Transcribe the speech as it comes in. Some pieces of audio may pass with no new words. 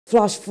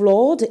Flash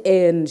flood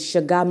in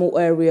Sagamu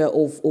area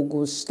of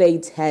Ogun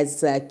State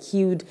has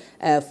killed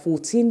a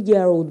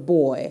 14-year-old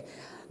boy.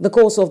 The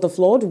cause of the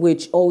flood,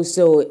 which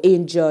also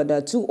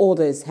injured two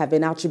others, have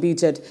been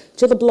attributed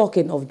to the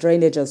blocking of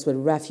drainages with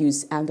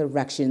refuse and the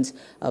erections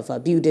of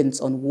buildings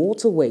on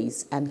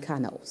waterways and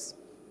canals.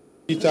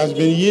 It has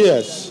been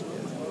years,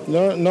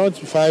 no, not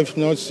 5,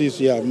 not 6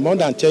 years, more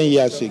than 10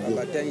 years ago.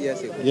 About 10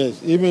 years ago.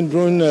 Yes, even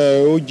during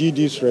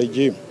OGD's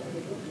regime,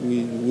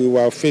 we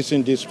were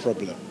facing this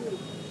problem.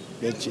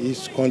 But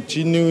it's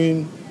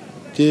continuing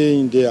day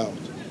in, day out.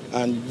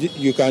 And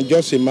you can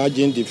just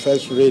imagine the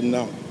first rain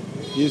now.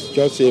 It's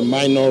just a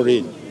minor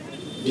rain.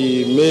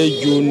 The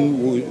May,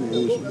 June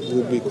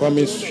will be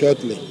coming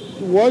shortly.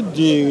 What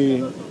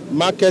the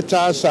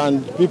marketers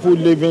and people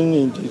living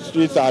in the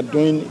streets are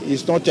doing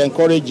is not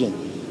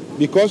encouraging.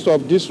 Because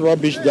of this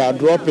rubbish they are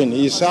dropping,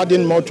 it's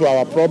adding more to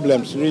our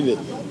problems, really.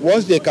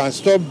 Once they can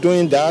stop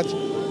doing that,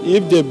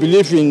 if they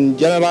believe in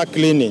general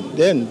cleaning,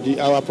 then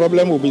our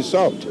problem will be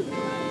solved.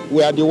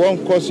 We are the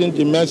one causing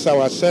the mess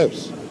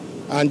ourselves.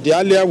 And the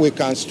earlier we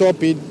can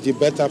stop it, the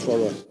better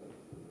for us.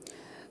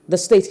 The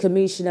State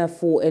Commissioner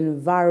for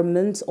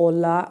Environment,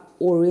 Ola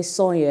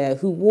Orisonye,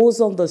 who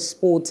was on the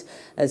spot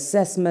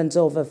assessment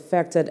of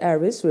affected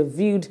areas,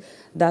 revealed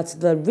that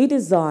the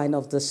redesign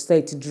of the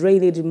state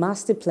drainage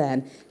master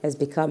plan has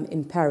become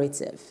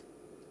imperative.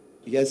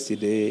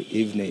 Yesterday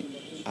evening,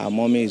 our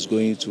mommy is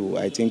going to,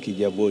 I think,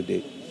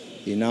 Ijebode.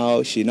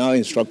 She now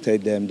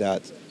instructed them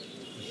that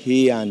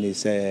he and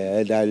his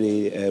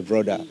elderly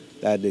brother,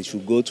 that they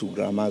should go to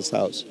grandma's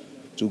house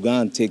to go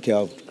and take care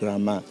of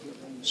grandma.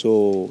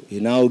 So he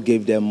now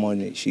gave them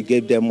money. She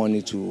gave them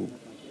money to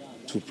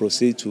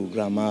proceed to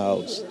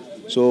grandma's house.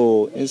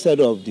 So instead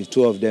of the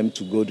two of them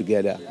to go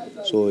together,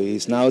 so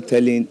he's now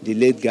telling, the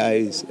late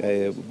guy,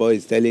 boy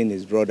is telling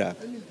his brother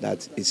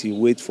that he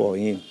wait for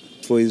him,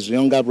 for his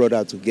younger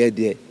brother to get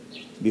there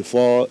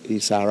before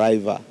his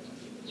arrival.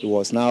 He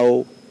was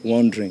now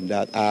wondering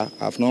that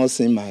I've not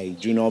seen my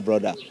junior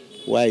brother.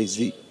 Where is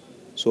he?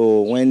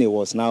 So when he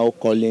was now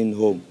calling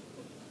home,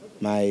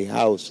 my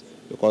house,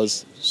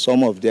 because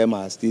some of them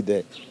are still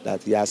there,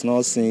 that he has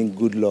not seen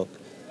good luck.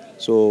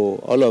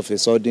 So all of a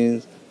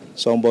sudden,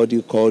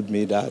 somebody called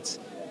me that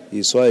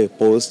he saw a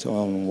post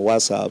on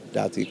WhatsApp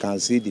that he can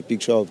see the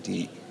picture of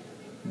the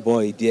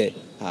boy there.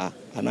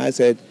 And I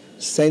said,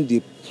 send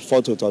the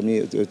photo to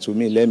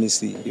me, let me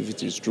see if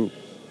it is true.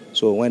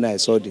 So when I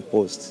saw the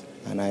post,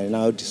 and I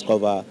now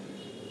discover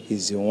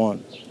he's the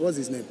one. What's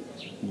his name?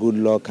 Good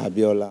luck,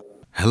 Abiola.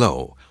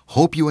 Hello,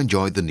 hope you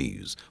enjoyed the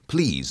news.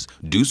 Please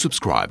do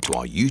subscribe to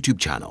our YouTube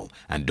channel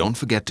and don't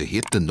forget to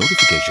hit the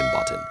notification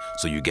button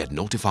so you get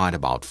notified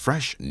about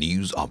fresh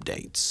news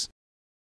updates.